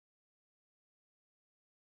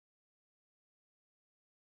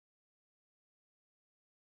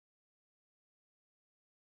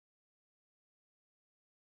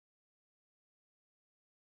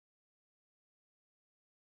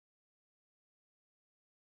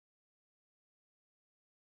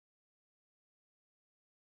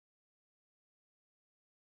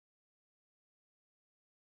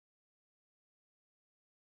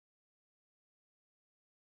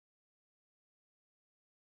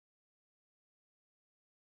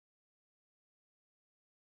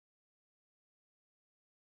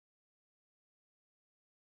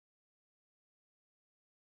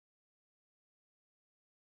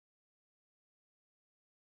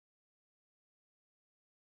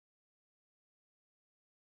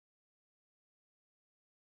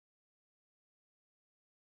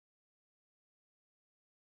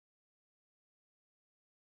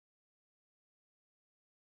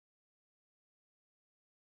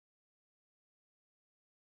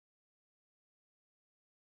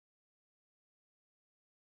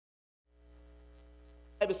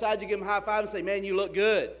Beside you, give them a high five and say, man, you look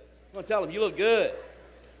good. I'm going to tell them, you look good.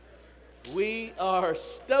 We are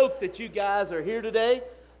stoked that you guys are here today.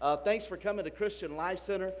 Thanks for coming to Christian Life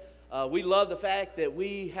Center. We love the fact that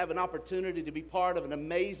we have an opportunity to be part of an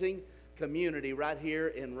amazing community right here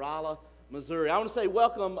in Rolla, Missouri. I want to say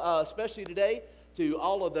welcome, especially today, to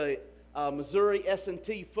all of the Missouri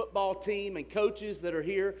S&T football team and coaches that are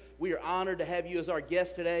here. We are honored to have you as our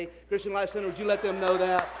guest today. Christian Life Center, would you let them know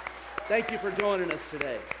that? Thank you for joining us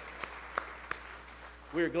today.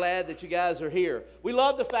 We're glad that you guys are here. We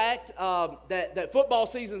love the fact that football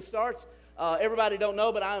season starts. Everybody don't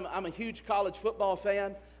know, but I'm a huge college football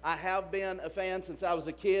fan. I have been a fan since I was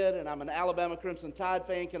a kid, and I'm an Alabama Crimson Tide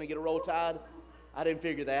fan. Can I get a Roll Tide? I didn't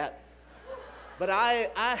figure that. But I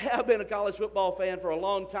have been a college football fan for a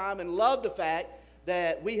long time and love the fact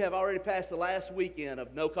that we have already passed the last weekend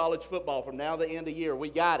of no college football from now to the end of the year. We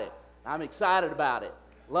got it. I'm excited about it.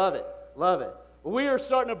 Love it. Love it. Well, we are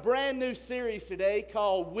starting a brand new series today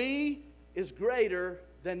called We is Greater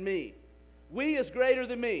Than Me. We is greater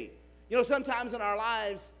than me. You know, sometimes in our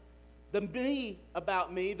lives, the me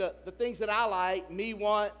about me, the things that I like, me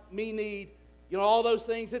want, me need, you know, all those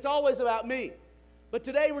things, it's always about me. But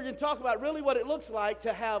today we're going to talk about really what it looks like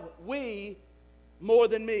to have we more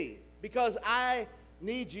than me. Because I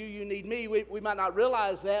need you, you need me. We might not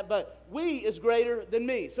realize that, but we is greater than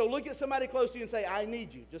me. So look at somebody close to you and say, I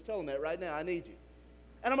need you. Just tell them that right now, I need you.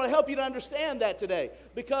 And I'm going to help you to understand that today.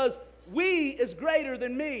 Because we is greater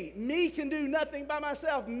than me. Me can do nothing by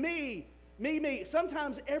myself. Me.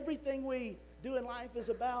 Sometimes everything we do in life is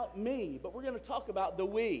about me. But we're going to talk about the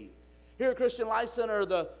we. Here at Christian Life Center,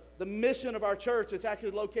 the mission of our church, it's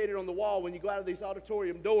actually located on the wall when you go out of these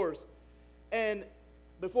auditorium doors. And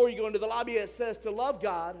before you go into the lobby, it says to love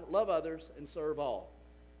God, love others, and serve all.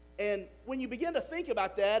 And when you begin to think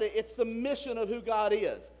about that, it's the mission of who God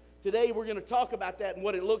is. Today, we're going to talk about that and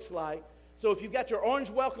what it looks like. So if you've got your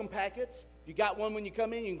orange welcome packets, if you got one when you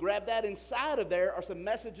come in, you can grab that. Inside of there are some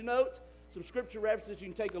message notes, some scripture references. You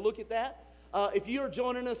can take a look at that. If you're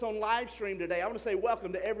joining us on live stream today, I want to say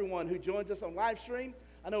welcome to everyone who joins us on live stream.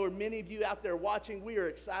 I know there are many of you out there watching. We are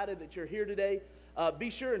excited that you're here today.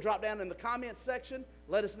 Be sure and drop down in the comments section.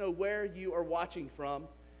 Let us know where you are watching from.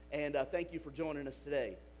 And thank you for joining us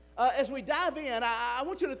today. As we dive in, I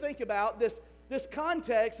want you to think about this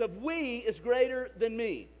context of we is greater than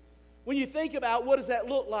me. When you think about what does that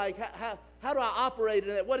look like, how do I operate in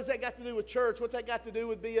that? What does that got to do with church? What's that got to do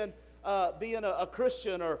with being a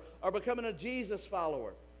Christian or becoming a Jesus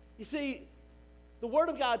follower? You see, the Word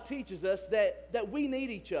of God teaches us that we need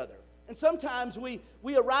each other. And sometimes we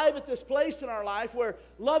arrive at this place in our life where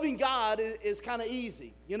loving God is kind of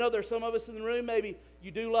easy. You know, there's some of us in the room, maybe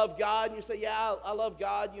you do love God, and you say, yeah, I love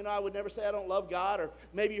God. You know, I would never say I don't love God. Or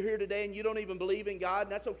maybe you're here today and you don't even believe in God,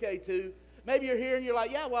 and that's okay too. Maybe you're here and you're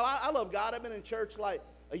like, yeah, well, I love God. I've been in church like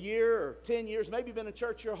a year or 10 years. Maybe you've been in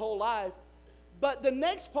church your whole life. But the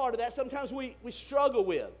next part of that, sometimes we struggle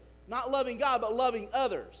with. Not loving God, but loving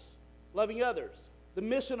others. Loving others. The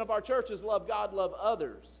mission of our church is love God, love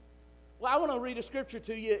others. Well, I want to read a scripture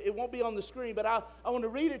to you. It won't be on the screen, but I want to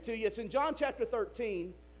read it to you. It's in John chapter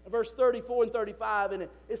 13, verse 34 and 35, and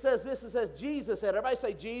it says this. It says, Jesus said, everybody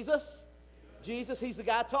say Jesus. Jesus, he's the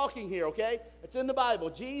guy talking here, okay? It's in the Bible.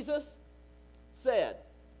 Jesus said,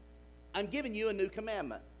 I'm giving you a new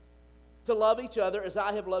commandment, to love each other as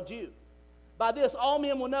I have loved you. By this, all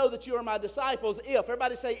men will know that you are my disciples if,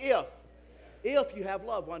 everybody say if you have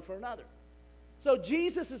love one for another. So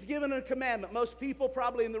Jesus is given a commandment. Most people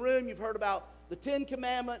probably in the room, you've heard about the 10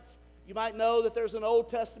 Commandments. You might know that there's an Old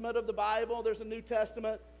Testament of the Bible. There's a New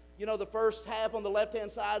Testament. You know, the first half on the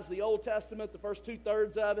left-hand side is the Old Testament, the first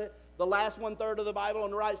 2/3 of it. The last 1/3 of the Bible on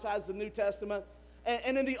the right side is the New Testament.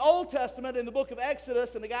 And in the Old Testament, in the book of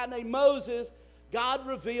Exodus, and a guy named Moses, God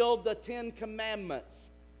revealed the 10 Commandments.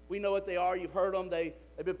 We know what they are. You've heard them. They've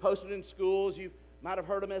been posted in schools. You might have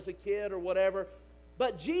heard them as a kid or whatever.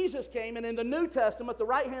 But Jesus came, and in the New Testament, the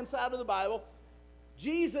right-hand side of the Bible,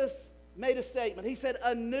 Jesus made a statement. He said,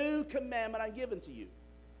 a new commandment I'm giving to you.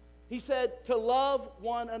 He said, to love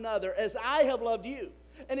one another as I have loved you.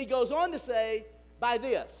 And he goes on to say, by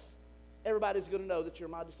this, everybody's going to know that you're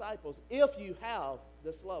my disciples if you have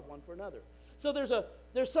this love one for another. So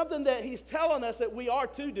there's something that he's telling us that we are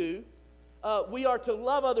to do. We are to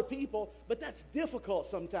love other people, but that's difficult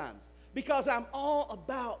sometimes because I'm all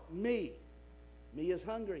about me. Me is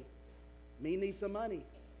hungry. Me needs some money.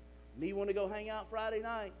 Me want to go hang out Friday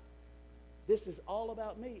night. This is all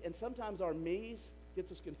about me. And sometimes our me's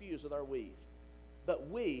gets us confused with our we's. But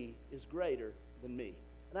we is greater than me.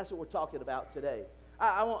 And that's what we're talking about today.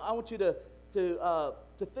 I want you to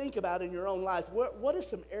think about in your own life, what are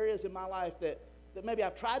some areas in my life that that maybe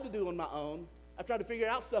I've tried to do on my own. I've tried to figure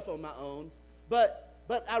out stuff on my own. But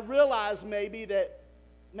I realize maybe that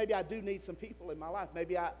maybe I do need some people in my life.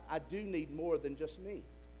 Maybe I do need more than just me.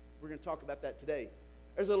 We're going to talk about that today.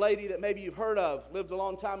 There's a lady that maybe you've heard of, lived a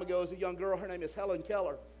long time ago as a young girl. Her name is Helen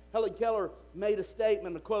Keller. Helen Keller made a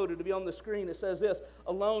statement, a quote, it'll be on the screen. It says this: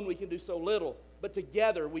 alone we can do so little, but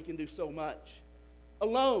together we can do so much.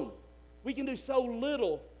 Alone, we can do so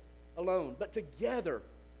little alone, but together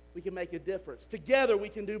we can make a difference. Together we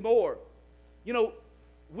can do more. You know,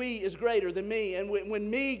 we is greater than me. And when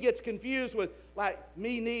me gets confused with like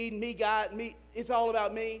me need, me got, me, it's all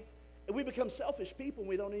about me. And we become selfish people and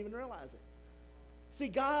we don't even realize it. See,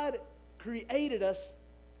 God created us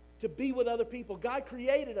to be with other people. God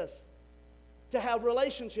created us to have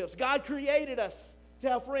relationships. God created us to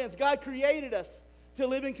have friends. God created us to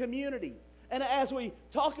live in community. And as we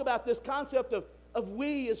talk about this concept of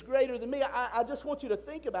we is greater than me, I just want you to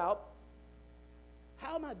think about,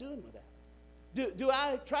 how am I doing with that? Do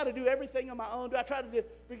I try to do everything on my own? Do I try to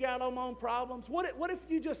figure out all my own problems? What if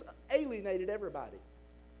you just alienated everybody?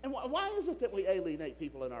 And why is it that we alienate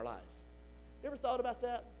people in our lives? You ever thought about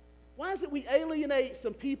that? Why is it we alienate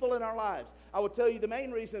some people in our lives? I will tell you the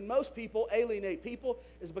main reason most people alienate people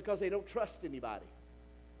is because they don't trust anybody.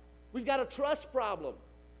 We've got a trust problem.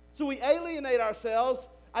 So we alienate ourselves.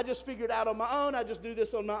 I just figured it out on my own. I just do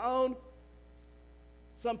this on my own.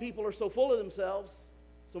 Some people are so full of themselves,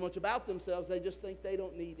 so much about themselves, they just think they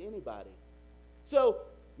don't need anybody. So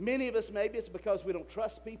many of us, maybe it's because we don't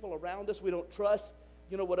trust people around us. We don't trust,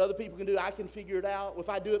 what other people can do. I can figure it out. If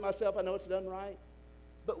I do it myself, I know it's done right.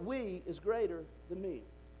 But we is greater than me.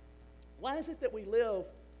 Why is it that we live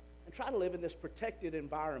and try to live in this protected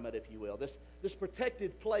environment, if you will, this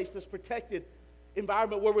protected place, this protected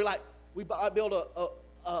environment where we build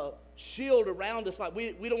a shield around us, like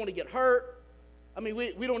we don't want to get hurt. I mean,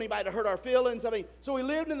 we don't want anybody to hurt our feelings. I mean, so we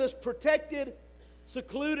lived in this protected,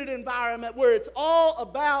 secluded environment where it's all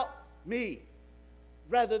about me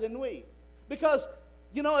rather than we. Because,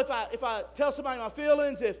 if I tell somebody my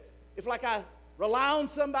feelings, if like I rely on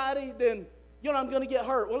somebody, then, I'm going to get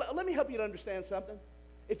hurt. Well, let me help you to understand something.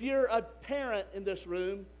 If you're a parent in this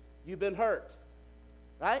room, you've been hurt,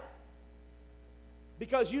 right?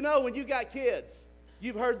 Because when you got kids,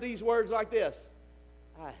 you've heard these words like this: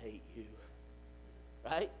 I hate you.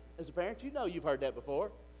 Right? As a parent, you've heard that before.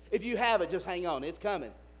 If you haven't, just hang on. It's coming.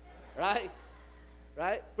 Right?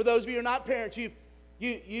 Right? For those of you who are not parents, you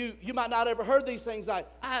might not have ever heard these things like,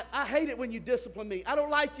 I hate it when you discipline me. I don't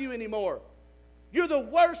like you anymore. You're the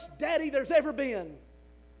worst daddy there's ever been.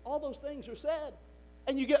 All those things are said.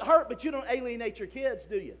 And you get hurt, but you don't alienate your kids,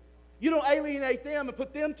 do you? You don't alienate them and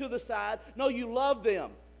put them to the side. No, you love them.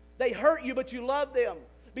 They hurt you, but you love them.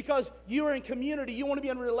 Because you are in community. You want to be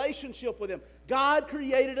in a relationship with them. God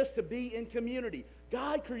created us to be in community.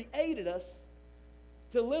 God created us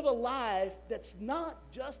to live a life that's not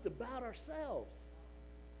just about ourselves,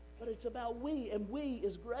 but it's about we, and we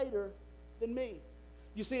is greater than me.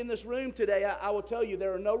 You see, in this room today, I will tell you,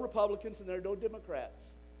 there are no Republicans and there are no Democrats.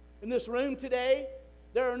 In this room today,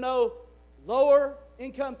 there are no lower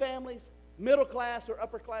income families, middle class, or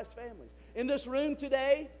upper class families. In this room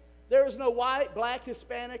today, there is no white, black,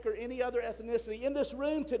 Hispanic, or any other ethnicity. In this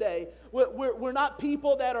room today, we're not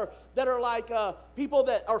people that are like people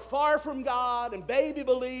that are far from God and baby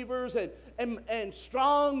believers and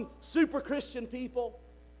strong, super Christian people.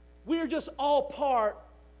 We're just all part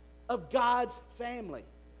of God's family.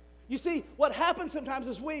 You see, what happens sometimes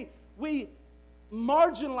is we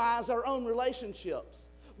marginalize our own relationships.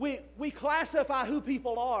 We classify who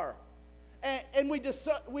people are. And we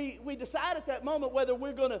decide at that moment whether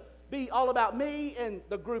we're going to be all about me and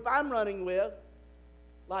the group I'm running with,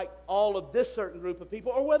 like all of this certain group of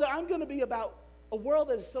people, or whether I'm going to be about a world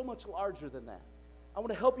that is so much larger than that. I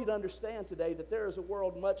want to help you to understand today that there is a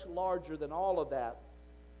world much larger than all of that.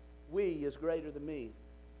 We is greater than me.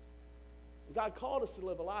 And God called us to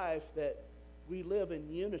live a life that we live in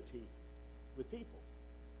unity with people.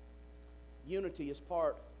 Unity is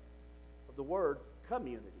part of the word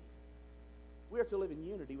community. We are to live in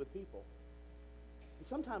unity with people. And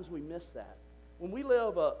sometimes we miss that. When we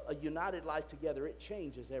live a united life together, it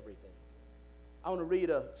changes everything. I want to read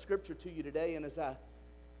a scripture to you today, and as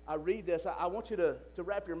I read this, I want you to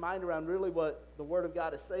wrap your mind around really what the Word of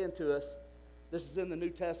God is saying to us. This is in the New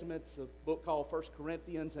Testament. It's a book called 1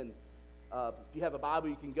 Corinthians, and if you have a Bible,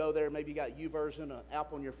 you can go there. Maybe you got YouVersion, an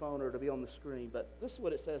app on your phone, or it'll be on the screen. But this is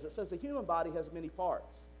what it says. It says the human body has many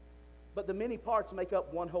parts, but the many parts make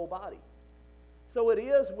up one whole body. So it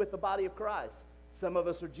is with the body of Christ. Some of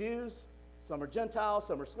us are Jews, some are Gentiles,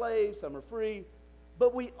 some are slaves, some are free.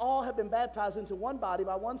 But we all have been baptized into one body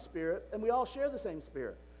by one Spirit, and we all share the same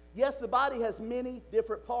Spirit. Yes, the body has many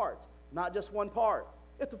different parts, not just one part.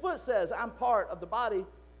 If the foot says, I'm part of the body,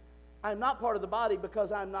 I'm not part of the body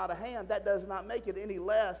because I'm not a hand, that does not make it any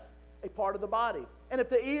less a part of the body. And if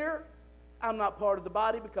the ear, I'm not part of the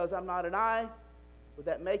body because I'm not an eye, would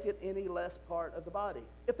that make it any less part of the body?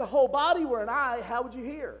 If the whole body were an eye, how would you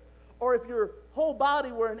hear? Or if your whole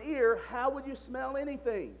body were an ear, how would you smell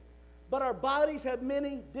anything? But our bodies have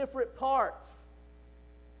many different parts.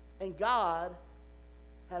 And God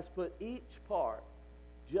has put each part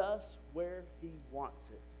just where He wants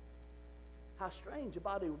it. How strange a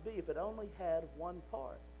body would be if it only had one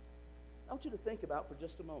part. I want you to think about for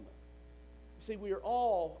just a moment. You see, we are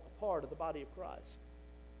all a part of the body of Christ.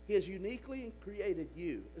 He has uniquely created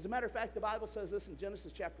you. As a matter of fact, the Bible says this in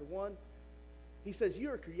Genesis chapter 1. He says,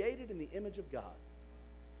 you are created in the image of God.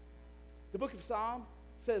 The book of Psalm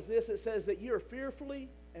says this. It says that you are fearfully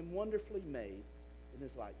and wonderfully made in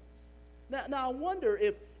His likeness. Now I wonder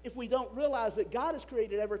if we don't realize that God has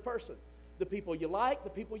created every person. The people you like,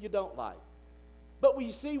 the people you don't like. But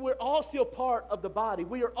we see we're all still part of the body.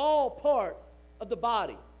 We are all part of the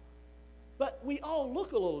body. But we all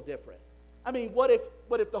look a little different. I mean, what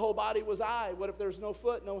if the whole body was eye? What if there's no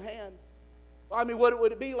foot, no hand? I mean, what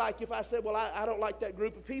would it be like if I said, well, I don't like that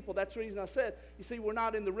group of people? That's the reason I said, you see, we're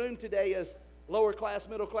not in the room today as lower class,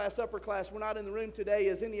 middle class, upper class. We're not in the room today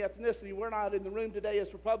as any ethnicity. We're not in the room today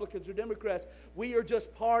as Republicans or Democrats. We are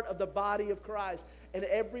just part of the body of Christ. And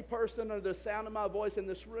every person under the sound of my voice in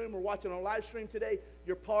this room or watching on live stream today,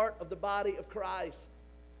 you're part of the body of Christ.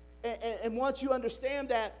 And once you understand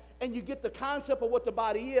that and you get the concept of what the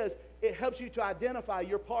body is, it helps you to identify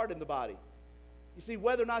your part in the body. You see,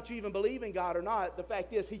 whether or not you even believe in God or not, the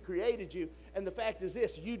fact is He created you. And the fact is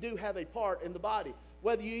this, you do have a part in the body.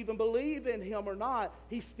 Whether you even believe in Him or not,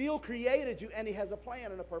 He still created you and He has a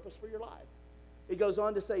plan and a purpose for your life. It goes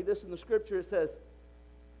on to say this in the scripture. It says,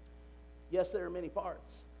 yes, there are many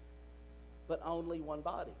parts, but only one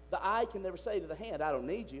body. The eye can never say to the hand, I don't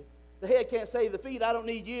need you. The head can't say to the feet, I don't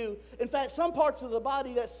need you. In fact, some parts of the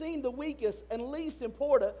body that seem the weakest and least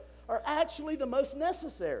important are actually the most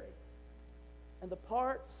necessary. And the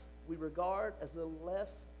parts we regard as the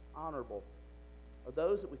less honorable are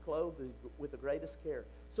those that we clothe with the greatest care.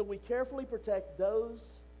 So we carefully protect those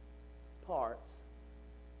parts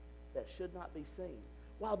that should not be seen,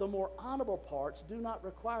 while the more honorable parts do not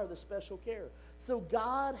require the special care. So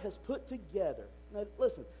God has put together, now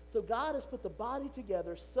listen, so God has put the body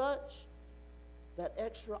together such that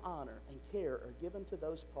extra honor and care are given to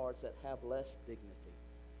those parts that have less dignity.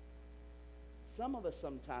 Some of us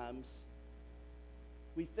sometimes,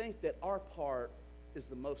 we think that our part is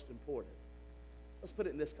the most important. Let's put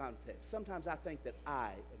it in this context. Sometimes I think that I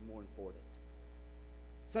am more important.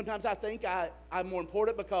 Sometimes I think I'm more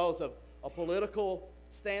important because of a political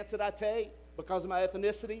stance that I take, because of my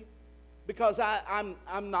ethnicity, because I'm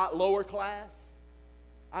not lower class,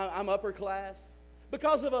 I'm upper class,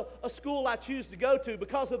 because of a school I choose to go to,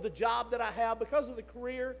 because of the job that I have, because of the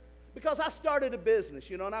career, because I started a business,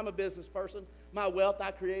 and I'm a business person. My wealth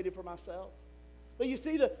I created for myself. But you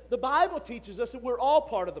see, the Bible teaches us that we're all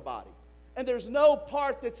part of the body. And there's no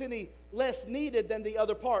part that's any less needed than the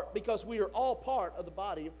other part because we are all part of the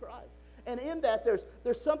body of Christ. And in that,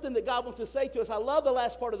 there's something that God wants to say to us. I love the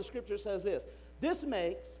last part of the scripture. It says this. This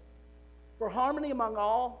makes for harmony among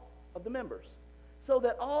all of the members, so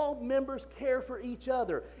that all members care for each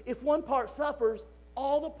other. If one part suffers,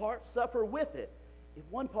 all the parts suffer with it. If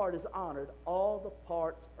one part is honored, all the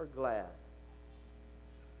parts are glad.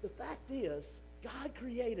 The fact is, God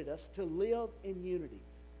created us to live in unity.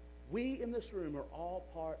 We in this room are all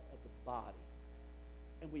part of the body,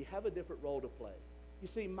 and we have a different role to play. You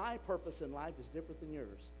see, my purpose in life is different than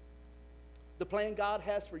yours. The plan God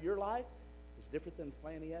has for your life is different than the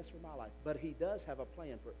plan He has for my life, but He does have a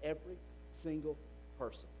plan for every single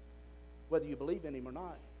person. Whether you believe in Him or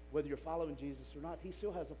not, whether you're following Jesus or not, He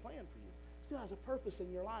still has a plan for you. He still has a purpose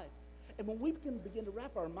in your life. And when we can begin to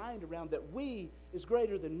wrap our mind around that we is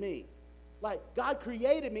greater than me, like God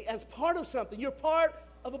created me as part of something. You're part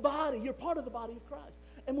of a body. You're part of the body of Christ.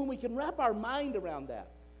 And when we can wrap our mind around that,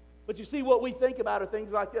 but you see what we think about are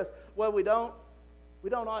things like this. Well, we don't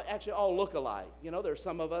actually all look alike. There's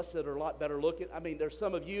some of us that are a lot better looking. I mean, there's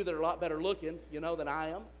some of you that are a lot better looking, than I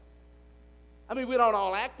am. I mean, we don't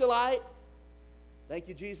all act alike. Thank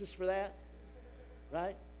you, Jesus, for that.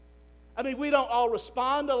 Right? I mean, we don't all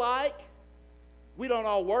respond alike. We don't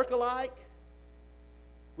all work alike.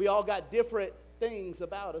 We all got different things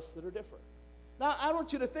about us that are different. Now, I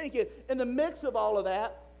want you to think in the mix of all of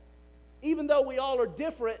that, even though we all are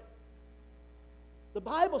different, The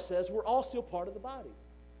Bible says we're all still part of the body.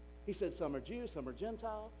 He said some are Jews, some are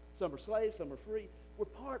Gentile, some are slaves, some are free. We're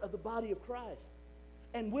part of the body of Christ.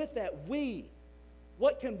 And with that,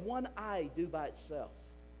 what can one eye do by itself?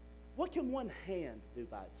 What can one hand do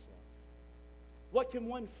by itself? What can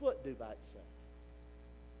one foot do by itself?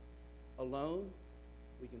 Alone,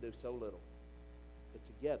 we can do so little. But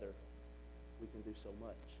together, we can do so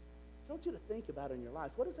much. I want you to think about it in your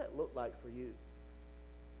life. What does that look like for you?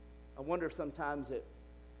 I wonder if sometimes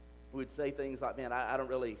we'd say things like, man, I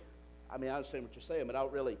understand what you're saying, but I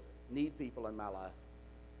don't really need people in my life.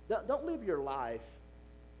 Don't live your life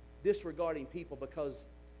disregarding people because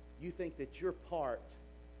you think that your part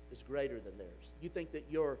is greater than theirs. You think that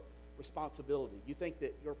your responsibility, you think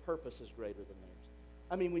that your purpose is greater than theirs.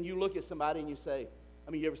 I mean, when you look at somebody and you say,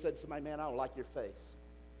 you ever said to somebody, man, I don't like your face.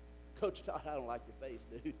 Coach Todd, I don't like your face,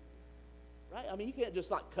 dude. Right? You can't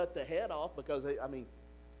just like cut the head off because,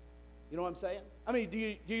 you know what I'm saying?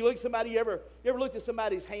 Do you look at somebody, you ever looked at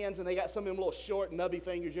somebody's hands and they got some of them little short, nubby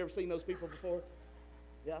fingers? You ever seen those people before?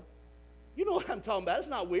 Yeah? You know what I'm talking about. It's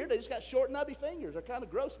not weird. They just got short, nubby fingers. They're kind of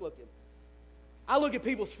gross looking. I look at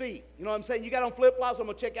people's feet. You know what I'm saying? You got on flip-flops, I'm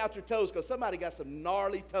going to check out your toes because somebody got some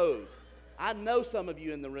gnarly toes. I know some of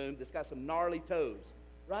you in the room that's got some gnarly toes,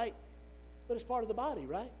 right? But it's part of the body,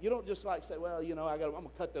 right? You don't just like say, well, I'm going to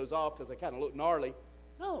cut those off because they kind of look gnarly.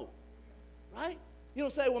 No, right? You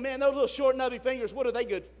don't say, well, man, those little short, nubby fingers, what are they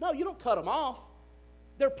good for? No, you don't cut them off.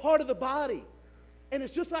 They're part of the body. And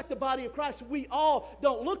it's just like the body of Christ. We all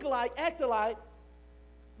don't look alike, act alike.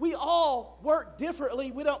 We all work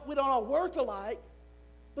differently. We don't all work alike.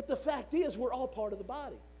 But the fact is, we're all part of the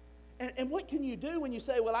body. And what can you do when you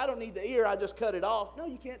say, well, I don't need the ear, I just cut it off? No,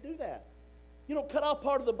 you can't do that. You don't cut off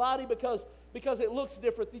part of the body because it looks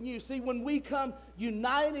different than you. See, when we come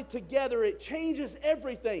united together, it changes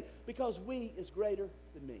everything because we is greater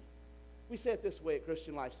than me. We say it this way at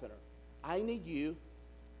Christian Life Center. I need you,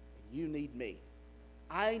 and you need me.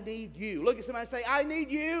 I need you. Look at somebody and say, I need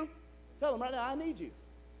you. Tell them right now, I need you.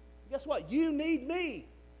 Guess what? You need me.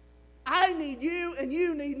 I need you, and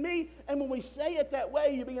you need me. And when we say it that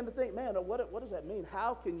way, you begin to think, man, what does that mean?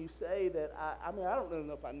 How can you say that? I don't really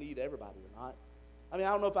know if I need everybody or not. I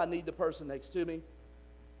don't know if I need the person next to me.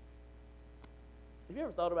 Have you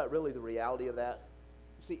ever thought about really the reality of that?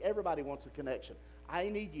 You see, everybody wants a connection. I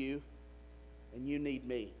need you, and you need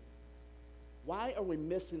me. Why are we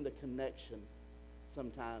missing the connection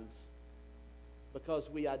sometimes? Because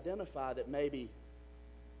we identify that maybe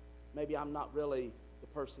I'm not really the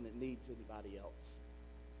person that needs anybody else.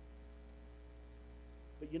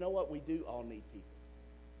 But you know what? We do all need people.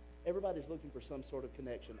 Everybody's looking for some sort of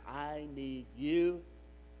connection. I need you.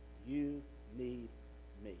 You need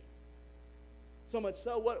me. So much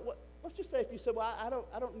so, let's just say if you said, well,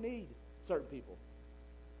 I don't need certain people.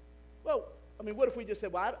 Well, what if we just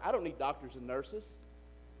said, well, I don't need doctors and nurses.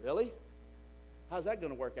 Really? How's that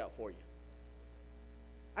going to work out for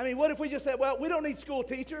you? What if we just said, well, we don't need school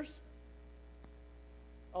teachers?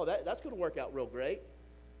 Oh, that's going to work out real great,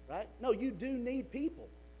 right? No, you do need people.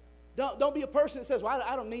 Don't be a person that says, well,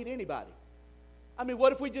 I don't need anybody.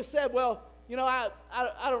 What if we just said, well, I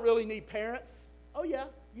don't really need parents. Oh, yeah,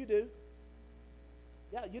 you do.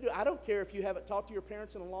 Yeah, you do. I don't care if you haven't talked to your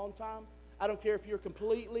parents in a long time. I don't care if you're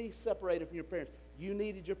completely separated from your parents. You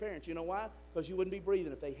needed your parents. You know why? Because you wouldn't be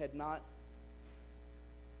breathing if they had not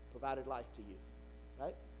provided life to you,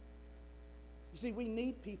 right? You see, we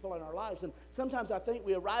need people in our lives. And sometimes I think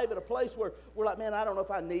we arrive at a place where we're like, man, I don't know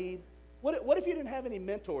if I need. What if you didn't have any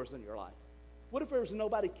mentors in your life? What if there was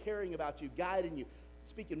nobody caring about you, guiding you,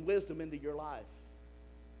 speaking wisdom into your life?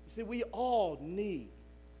 You see, we all need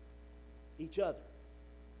each other.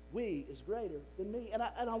 We is greater than me. And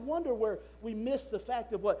I wonder where we miss the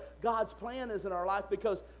fact of what God's plan is in our life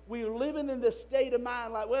because we're living in this state of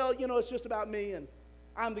mind like, well, it's just about me and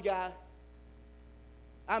I'm the guy.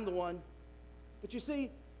 I'm the one. But you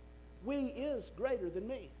see, we is greater than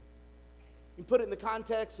me. You can put it in the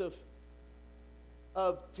context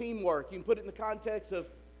of teamwork. You can put it in the context of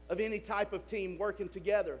any type of team working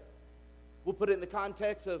together. We'll put it in the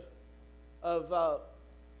context of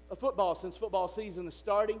football since football season is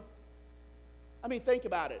starting. Think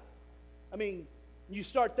about it. You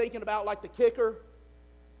start thinking about like the kicker.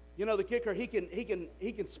 The kicker, he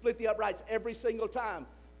can split the uprights every single time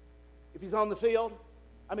if he's on the field.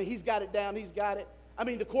 He's got it down. He's got it.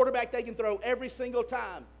 The quarterback, they can throw every single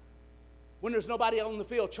time when there's nobody on the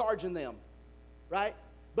field charging them, right?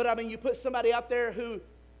 But, you put somebody out there who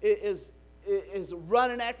is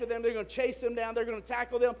running after them. They're going to chase them down. They're going to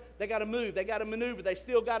tackle them. They got to move. They got to maneuver. They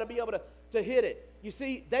still got to be able to hit it. You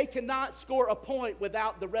see, they cannot score a point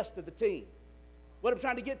without the rest of the team. What I'm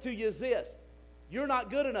trying to get to you is this. You're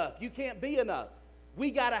not good enough. You can't be enough.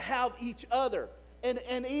 We got to have each other.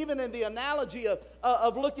 And even in the analogy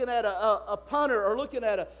of looking at a punter or looking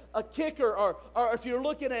at a kicker or if you're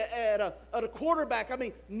looking at a quarterback, I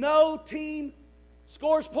mean, no team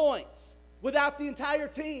scores points without the entire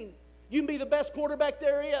team. You can be the best quarterback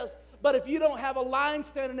there is, but if you don't have a line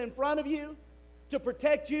standing in front of you to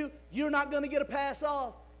protect you, you're not going to get a pass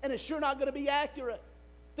off, and it's sure not going to be accurate.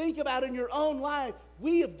 Think about it in your own life.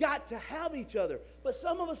 We have got to have each other. But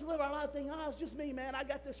some of us live our life thinking, oh, it's just me, man. I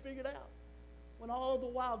got this figured out. When all the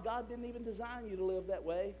while, God didn't even design you to live that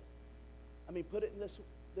way. I mean, put it in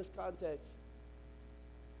this context.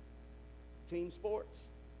 Team sports.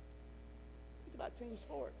 Think about team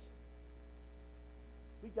sports.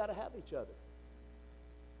 We've got to have each other.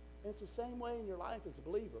 And it's the same way in your life as a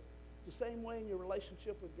believer. It's the same way in your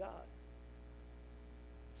relationship with God.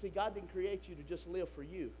 See, God didn't create you to just live for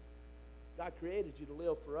you. God created you to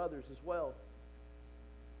live for others as well.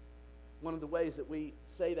 One of the ways that we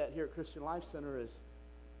say that here at Christian Life Center is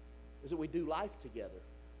that we do life together.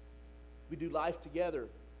 We do life together.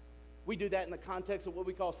 We do that in the context of what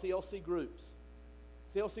we call CLC groups.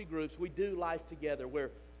 CLC groups, we do life together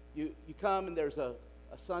where you come and there's a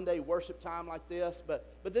Sunday worship time like this, but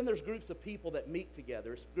then there's groups of people that meet together.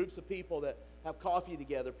 There's groups of people that have coffee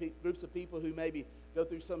together, groups of people who maybe go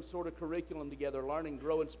through some sort of curriculum together, learning,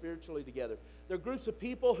 growing spiritually together. There are groups of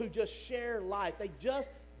people who just share life. They just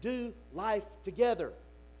do life together.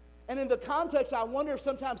 And in the context, I wonder if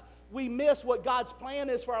sometimes we miss what God's plan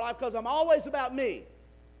is for our life because I'm always about me.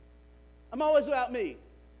 I'm always about me.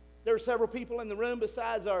 There are several people in the room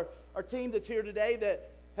besides our team that's here today that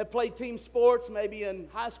have played team sports, maybe in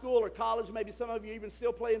high school or college. Maybe some of you even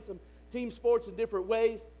still playing some team sports in different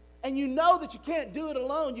ways. And you know that you can't do it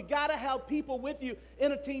alone. You got to have people with you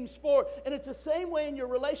in a team sport. And it's the same way in your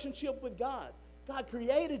relationship with God. God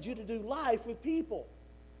created you to do life with people.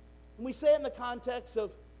 And we say it in the context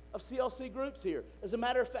of CLC groups here. As a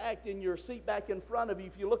matter of fact, in your seat back in front of you,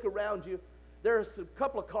 if you look around you, there's a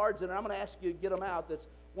couple of cards in there. I'm going to ask you to get them out. That's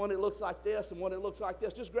one that looks like this and one that looks like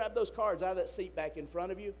this. Just grab those cards out of that seat back in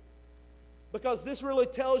front of you. Because this really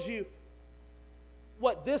tells you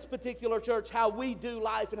what this particular church, how we do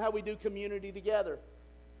life and how we do community together.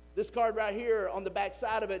 This card right here on the back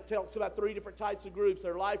side of it tells about 3 different types of groups.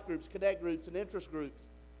 There are life groups, connect groups, and interest groups.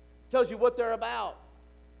 It tells you what they're about.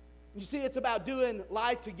 You see, it's about doing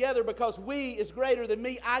life together because we is greater than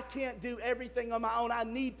me. I can't do everything on my own. I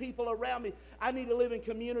need people around me. I need to live in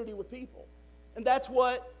community with people. And that's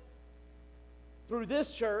what, through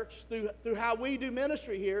this church, through how we do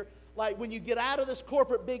ministry here, like when you get out of this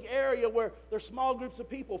corporate big area where there's small groups of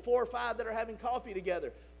people, 4 or 5 that are having coffee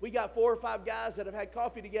together. We got 4 or 5 guys that have had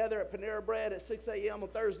coffee together at Panera Bread at 6 a.m. on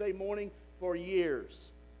Thursday morning for years.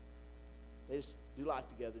 They just do life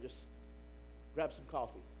together. Just grab some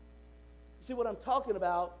coffee. You see, what I'm talking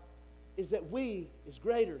about is that we is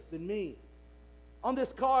greater than me. On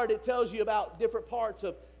this card, it tells you about different parts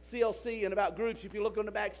of CLC and about groups. If you look on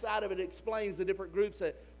the back side of it, it explains the different groups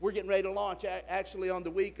that we're getting ready to launch. Actually, on the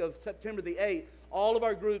week of September the 8th, all of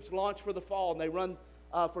our groups launch for the fall, and they run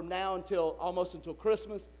from now until almost until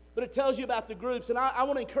Christmas. But it tells you about the groups, and I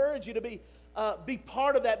want to encourage you to be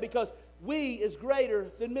part of that because we is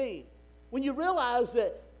greater than me. When you realize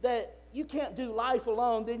that you can't do life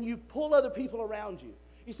alone, then you pull other people around you.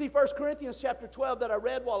 You see, 1 Corinthians chapter 12 that I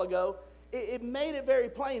read a while ago, it made it very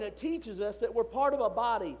plain. It teaches us that we're part of a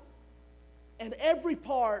body, and every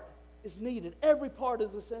part is needed. Every part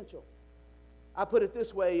is essential. I put it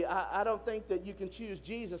this way, I don't think that you can choose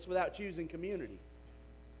Jesus without choosing community.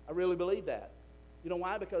 I really believe that. You know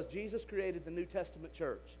why? Because Jesus created the New Testament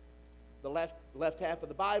church. The left half of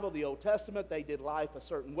the Bible, the Old Testament, they did life a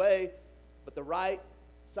certain way, but the right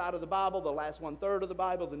side of the Bible, the last 1/3 of the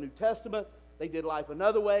Bible, the New Testament, they did life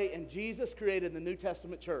another way, and Jesus created the New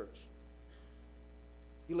Testament church.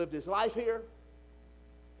 He lived his life here.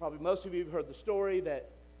 Probably most of you have heard the story that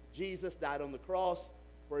Jesus died on the cross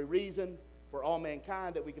for a reason, for all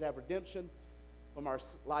mankind, that we could have redemption from our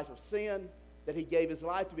life of sin, that he gave his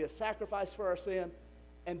life to be a sacrifice for our sin.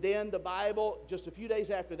 And then the Bible, just a few days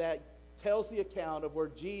after that, tells the account of where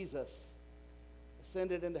Jesus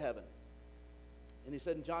ascended into heaven. And he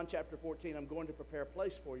said in John chapter 14, I'm going to prepare a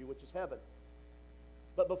place for you, which is heaven.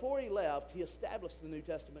 But before he left, he established the New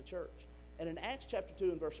Testament church. And in Acts chapter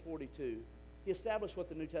 2 and verse 42, he established what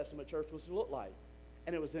the New Testament church was to look like.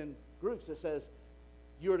 And it was in groups. It says,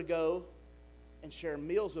 you're to go and share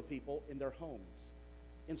meals with people in their homes,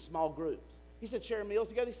 in small groups. He said share meals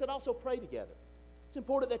together. He said also pray together. It's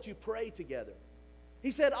important that you pray together.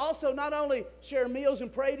 He said also not only share meals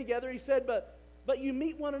and pray together, he said, but you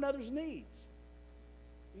meet one another's needs.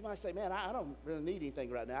 You might say, man, I don't really need anything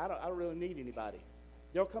right now. I don't really need anybody.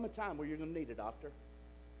 There'll come a time where you're going to need a doctor.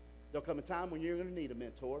 There'll come a time when you're going to need a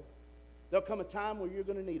mentor. There'll come a time where you're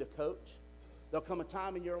going to need a coach. There'll come a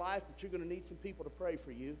time in your life that you're going to need some people to pray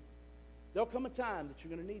for you. There'll come a time that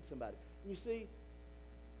you're going to need somebody. And you see,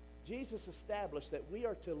 Jesus established that we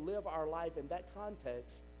are to live our life in that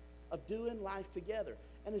context of doing life together.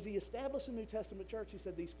 And as he established the New Testament church, he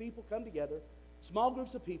said these people come together, small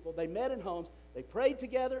groups of people, they met in homes, they prayed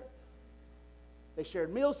together, they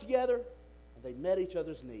shared meals together, and they met each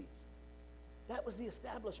other's needs. That was the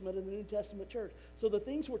establishment of the New Testament church. So the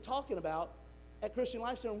things we're talking about at Christian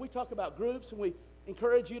Life Center, when we talk about groups and we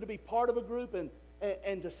encourage you to be part of a group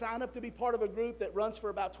and to sign up to be part of a group that runs for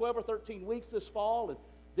about 12 or 13 weeks this fall, and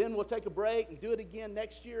then we'll take a break and do it again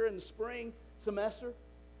next year in the spring semester.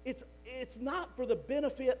 It's not for the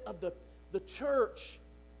benefit of the church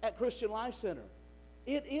at Christian Life Center.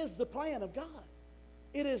 It is the plan of God.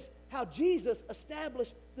 It is how Jesus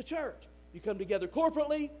established the church. You come together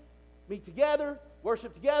corporately, meet together,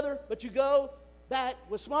 worship together, but you go back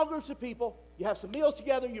with small groups of people, you have some meals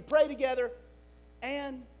together, you pray together,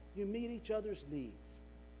 and you meet each other's needs.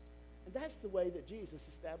 And that's the way that Jesus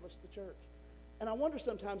established the church. And I wonder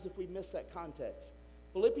sometimes if we miss that context.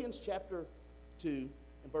 Philippians chapter 2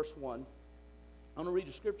 and verse 1. I'm going to read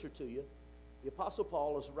a scripture to you. The Apostle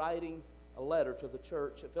Paul is writing a letter to the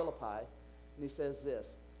church at Philippi, and he says this: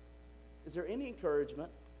 is there any encouragement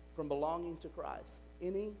from belonging to Christ?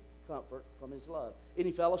 Any comfort from his love?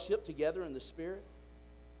 Any fellowship together in the Spirit?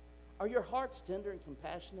 Are your hearts tender and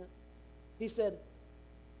compassionate? He said,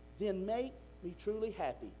 then make me truly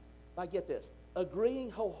happy by, get this,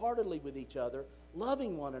 agreeing wholeheartedly with each other,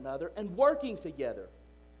 loving one another, and working together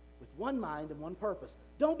with one mind and one purpose.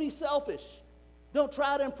 Don't be selfish. Don't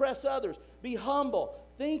try to impress others. Be humble,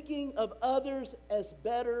 thinking of others as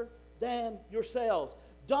better than yourselves.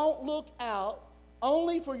 Don't look out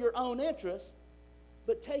only for your own interest,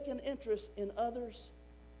 but take an interest in others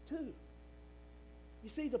too. You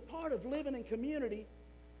see, the part of living in community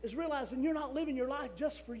is realizing you're not living your life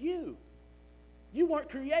just for you. You weren't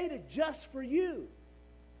created just for you,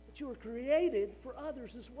 but you were created for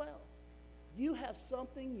others as well. You have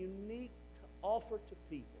something unique to offer to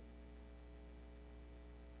people.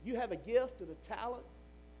 You have a gift and a talent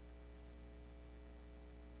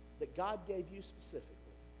that God gave you specifically.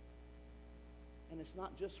 And it's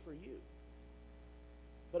not just for you,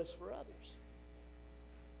 but it's for others.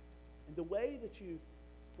 And the way that you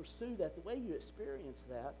pursue that, the way you experience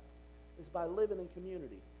that, is by living in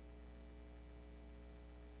community.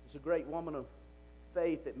 There's a great woman of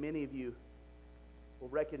faith that many of you will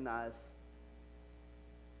recognize.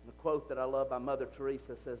 And a quote that I love by Mother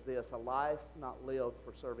Teresa says this: a life not lived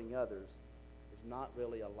for serving others is not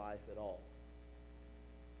really a life at all.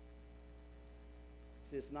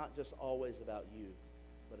 See, it's not just always about you,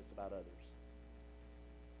 but it's about others.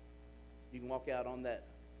 You can walk out on that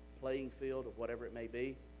playing field of whatever it may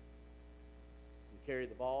be and carry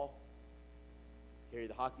the ball, carry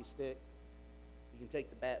the hockey stick. You can take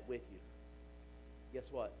the bat with you.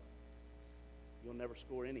 Guess what? You'll never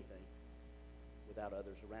score anything without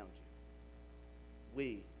others around you.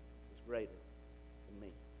 We is greater than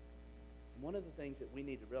me. And one of the things that we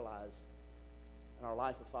need to realize in our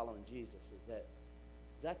life of following Jesus is that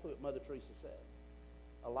exactly what Mother Teresa said.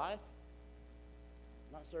 A life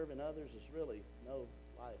not serving others is really no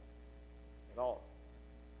life at all.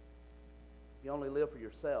 If you only live for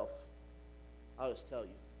yourself, I'll just tell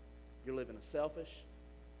you, you're living a selfish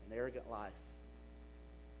and arrogant life.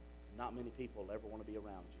 Not many people will ever want to be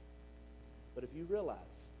around you. But if you realize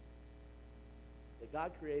that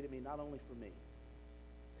God created me not only for me,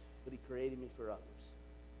 but he created me for others,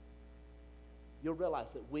 you'll realize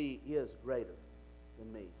that we is greater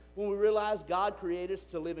than me. When we realize God created us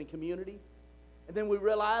to live in community, and then we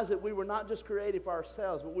realize that we were not just created for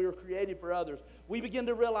ourselves, but we were created for others, we begin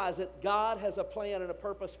to realize that God has a plan and a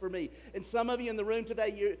purpose for me. And some of you in the room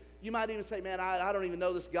today, you might even say, man, I don't even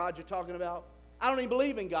know this God you're talking about. I don't even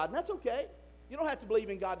believe in God. And that's okay. You don't have to believe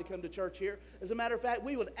in God to come to church here. As a matter of fact,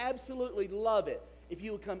 we would absolutely love it if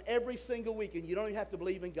you would come every single week, and you don't even have to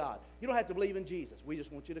believe in God. You don't have to believe in Jesus. We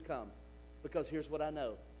just want you to come. Because here's what I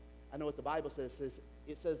know. I know what the Bible says.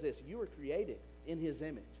 It says this: you were created in his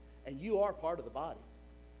image, and you are part of the body.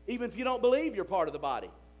 Even if you don't believe you're part of the body.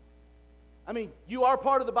 I mean, you are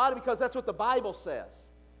part of the body because that's what the Bible says.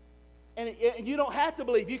 And you don't have to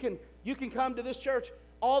believe. You can come to this church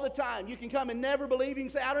all the time. You can come and never believe. You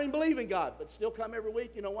can say, I don't even believe in God, but still come every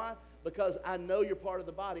week. You know why? Because I know you're part of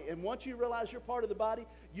the body. And once you realize you're part of the body,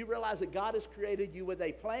 you realize that God has created you with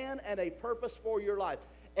a plan and a purpose for your life.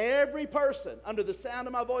 Every person under the sound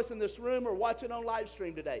of my voice in this room or watching on live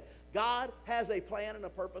stream today, God has a plan and a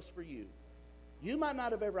purpose for you. You might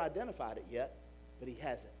not have ever identified it yet, but He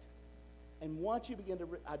has it. And once you begin to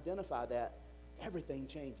identify that, everything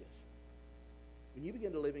changes. When you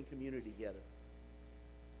begin to live in community together.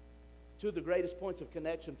 Two of the greatest points of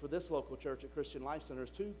connection for this local church at Christian Life Center is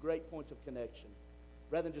two great points of connection.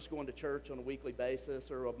 Rather than just going to church on a weekly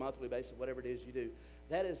basis or a monthly basis, whatever it is you do.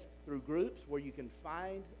 That is through groups where you can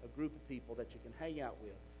find a group of people that you can hang out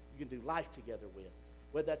with. You can do life together with.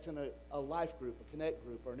 Whether that's in a life group, a connect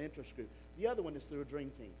group, or an interest group. The other one is through a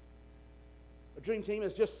dream team. A dream team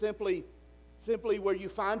is just simply where you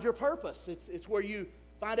find your purpose. It's where you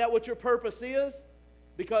find out what your purpose is,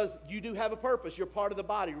 because you do have a purpose. You're part of the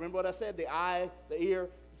body. Remember what I said? The eye, the ear.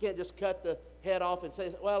 You can't just cut the head off and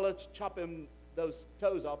say, well, let's chop those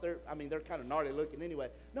toes off. They're kind of gnarly looking anyway.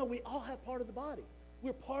 No, we all have part of the body.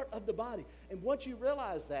 We're part of the body. And once you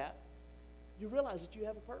realize that, you realize that you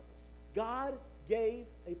have a purpose. God gave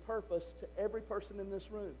a purpose to every person in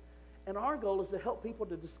this room. And our goal is to help people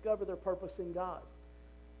to discover their purpose in God.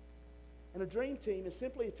 And a dream team is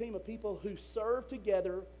simply a team of people who serve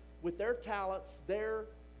together with their talents, their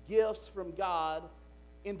gifts from God,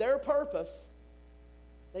 in their purpose.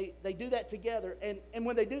 They do that together. And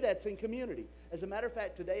when they do that, it's in community. As a matter of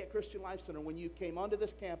fact, today at Christian Life Center, when you came onto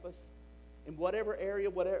this campus, in whatever area,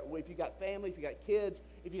 if you got family, if you got kids,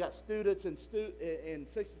 if you got students in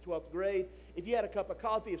 6th to 12th grade, if you had a cup of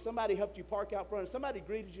coffee, if somebody helped you park out front, if somebody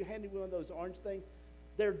greeted you, handed you one of those orange things,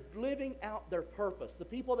 they're living out their purpose. The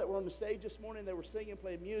people that were on the stage this morning, they were singing,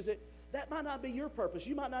 playing music, that might not be your purpose.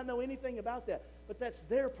 You might not know anything about that, but that's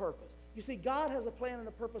their purpose. You see, God has a plan and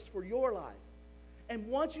a purpose for your life. And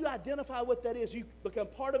once you identify what that is, you become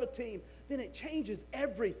part of a team, then it changes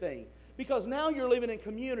everything. Because now you're living in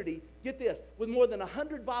community, get this, with more than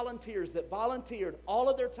 100 volunteers that volunteered all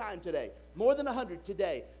of their time today, more than 100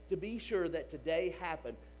 today, to be sure that today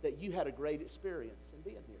happened, that you had a great experience in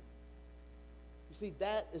being here. You see,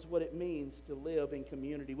 that is what it means to live in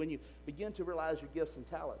community. When you begin to realize your gifts and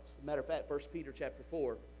talents. As a matter of fact, 1 Peter chapter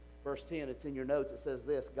 4, verse 10, it's in your notes. It says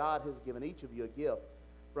this: God has given each of you a gift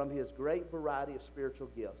from His great variety of spiritual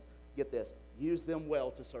gifts. Get this, use them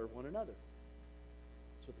well to serve one another.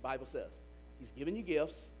 That's what the Bible says. He's given you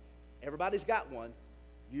gifts. Everybody's got one.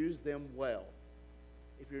 Use them well.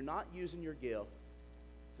 If you're not using your gift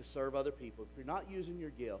to serve other people, if you're not using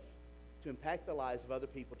your gift to impact the lives of other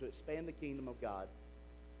people, to expand the kingdom of God,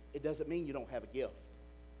 it doesn't mean you don't have a gift.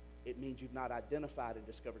 It means you've not identified and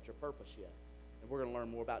discovered your purpose yet. And we're going to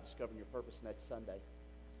learn more about discovering your purpose next Sunday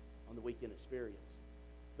on the Weekend Experience.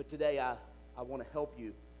 But today I want to help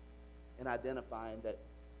you in identifying that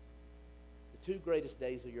the two greatest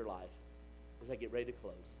days of your life, as I get ready to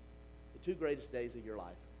close, the two greatest days of your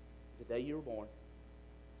life is the day you were born,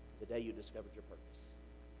 the day you discovered your purpose.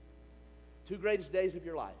 Two greatest days of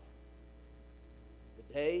your life: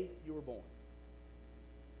 the day you were born,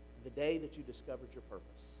 the day that you discovered your purpose.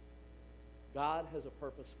 God has a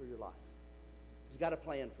purpose for your life. He's got a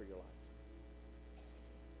plan for your life.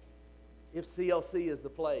 If CLC is the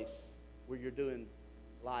place where you're doing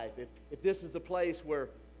life, if this is the place where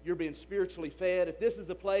you're being spiritually fed, if this is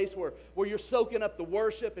the place where you're soaking up the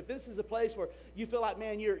worship, if this is the place where you feel like,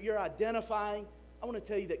 man, you're identifying, I want to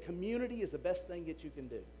tell you that community is the best thing that you can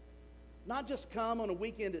do. Not just come on a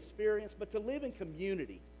weekend experience, but to live in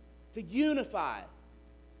community, to unify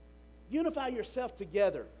yourself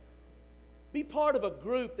together. Be part of a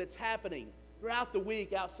group that's happening throughout the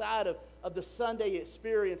week outside of the Sunday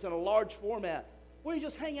experience in a large format, where you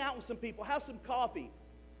just hang out with some people, have some coffee.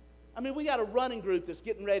 I mean, we got a running group that's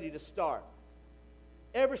getting ready to start.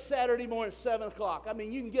 Every Saturday morning at 7 o'clock. I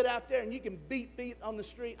mean, you can get out there and you can beat feet on the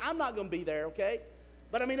street. I'm not going to be there, okay?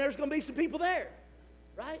 But, I mean, there's going to be some people there,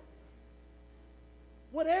 right?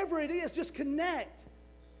 Whatever it is, just connect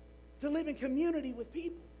to live in community with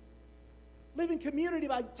people. Live in community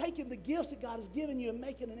by taking the gifts that God has given you and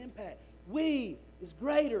making an impact. We is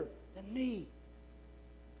greater than me.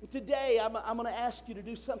 And today, I'm going to ask you to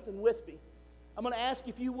do something with me. I'm going to ask,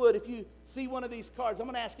 if you would, if you see one of these cards, I'm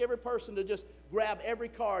going to ask every person to just grab every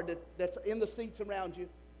card that's in the seats around you.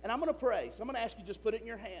 And I'm going to pray. So I'm going to ask you to just put it in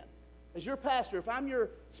your hand. As your pastor, if I'm your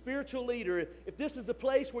spiritual leader, if this is the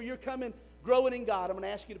place where you're coming, growing in God, I'm going to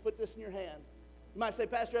ask you to put this in your hand. You might say,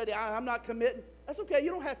 Pastor Eddie, I'm not committing. That's okay.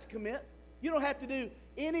 You don't have to commit. You don't have to do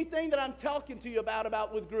anything that I'm talking to you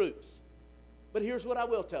about with groups. But here's what I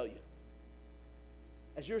will tell you.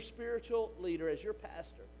 As your spiritual leader, as your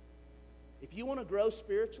pastor, if you want to grow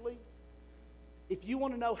spiritually, if you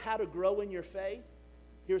want to know how to grow in your faith,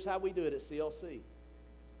 here's how we do it at CLC.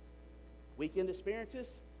 Weekend experiences,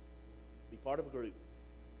 be part of a group.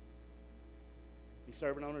 be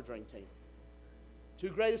serving on a dream team. Two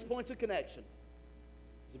greatest points of connection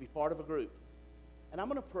is to be part of a group. And I'm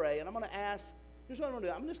going to pray, and I'm going to ask, here's what I'm going to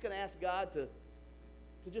do. I'm just going to ask God to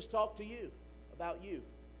just talk to you about you.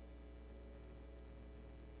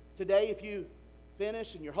 Today, if you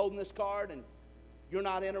finish and you're holding this card and you're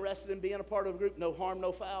not interested in being a part of a group, no harm,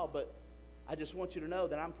 no foul, but I just want you to know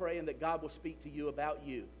that I'm praying that God will speak to you about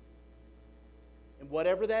you. And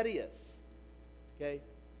whatever that is, okay,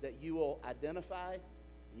 that you will identify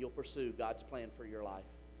and you'll pursue God's plan for your life.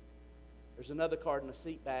 There's another card in the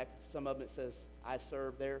seat back. Some of them it says, I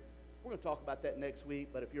serve there. We're going to talk about that next week,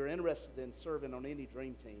 but if you're interested in serving on any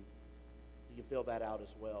dream team, you can fill that out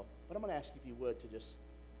as well. But I'm going to ask you if you would to just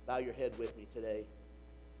bow your head with me today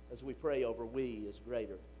as we pray over we is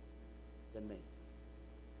greater than me.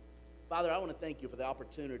 Father, I want to thank you for the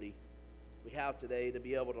opportunity we have today to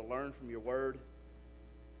be able to learn from your word.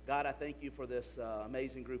 God, I thank you for this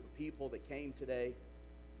amazing group of people that came today.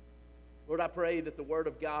 Lord, I pray that the word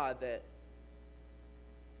of God that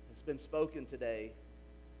has been spoken today,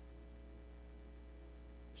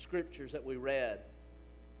 the scriptures that we read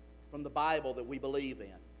from the Bible that we believe in,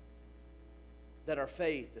 that our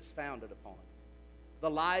faith is founded upon, the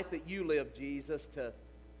life that you live, Jesus, to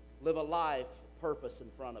live a life of purpose in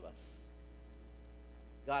front of us.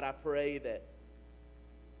 God, I pray that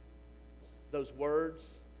those words,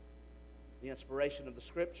 the inspiration of the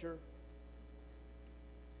Scripture,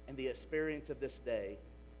 and the experience of this day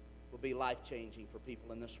will be life-changing for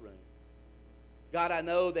people in this room. God, I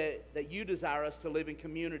know that you desire us to live in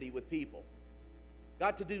community with people.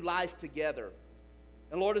 God, to do life together.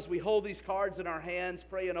 And Lord, as we hold these cards in our hands,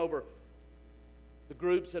 praying over the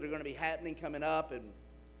groups that are going to be happening coming up, and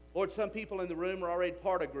Lord, some people in the room are already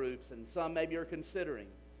part of groups, and some maybe are considering.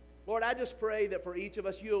 Lord, I just pray that for each of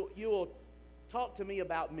us, you will talk to me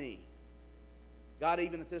about me. God,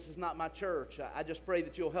 even if this is not my church, I just pray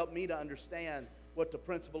that you'll help me to understand what the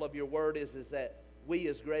principle of your word is that we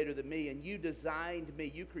is greater than me, and you designed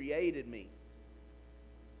me, you created me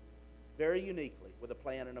very uniquely with a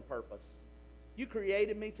plan and a purpose. You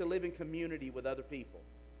created me to live in community with other people.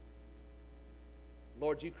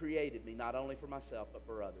 Lord, you created me not only for myself, but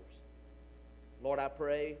for others. Lord, I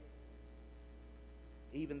pray,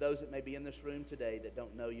 even those that may be in this room today that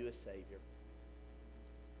don't know you as Savior,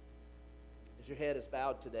 as your head is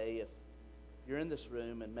bowed today, if you're in this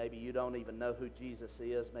room and maybe you don't even know who Jesus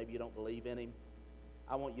is, maybe you don't believe in him,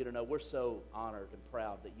 I want you to know we're so honored and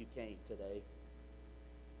proud that you came today,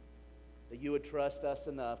 that you would trust us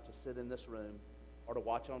enough to sit in this room or to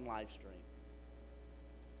watch on live stream.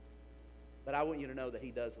 But I want you to know that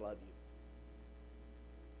he does love you.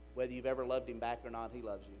 Whether you've ever loved him back or not, he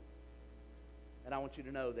loves you. And I want you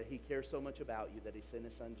to know that he cares so much about you that he sent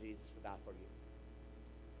his son Jesus to die for you.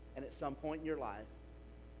 And at some point in your life,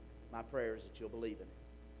 my prayer is that you'll believe in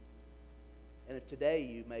it. And if today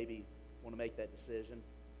you maybe want to make that decision,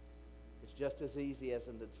 it's just as easy as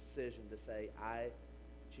a decision to say, I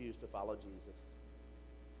choose to follow Jesus.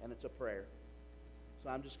 And it's a prayer. So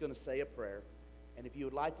I'm just going to say a prayer. And if you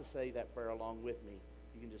would like to say that prayer along with me,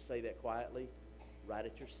 you can just say that quietly right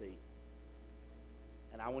at your seat.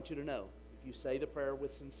 And I want you to know, if you say the prayer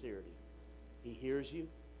with sincerity, he hears you,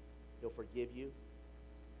 he'll forgive you,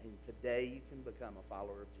 and today you can become a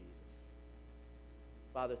follower of Jesus.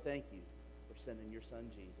 Father, thank you for sending your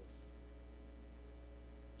son Jesus.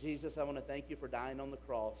 Jesus, I want to thank you for dying on the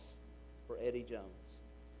cross for Eddie Jones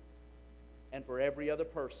and for every other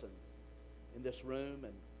person in this room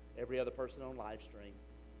and every other person on live stream.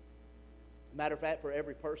 Matter of fact, for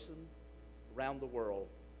every person around the world,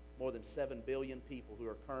 more than 7 billion people who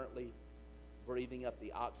are currently breathing up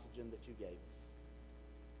the oxygen that you gave us.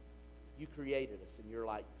 You created us in your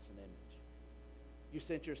likeness and image. You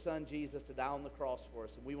sent your son Jesus to die on the cross for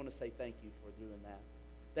us, and we want to say thank you for doing that.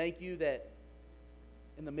 Thank you that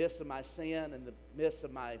in the midst of my sin, in the midst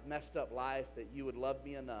of my messed up life, that you would love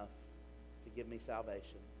me enough to give me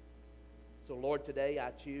salvation. So Lord, today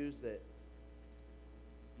I choose that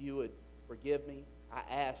you would forgive me. I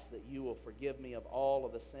ask that you will forgive me of all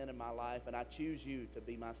of the sin in my life, and I choose you to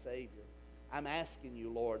be my Savior. I'm asking you,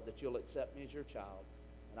 Lord, that you'll accept me as your child,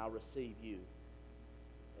 and I'll receive you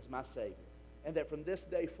as my Savior. And that from this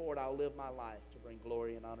day forward, I'll live my life to bring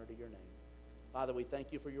glory and honor to your name. Father, we thank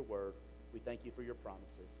you for your word. We thank you for your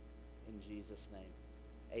promises. In Jesus'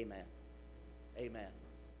 name, amen. Amen.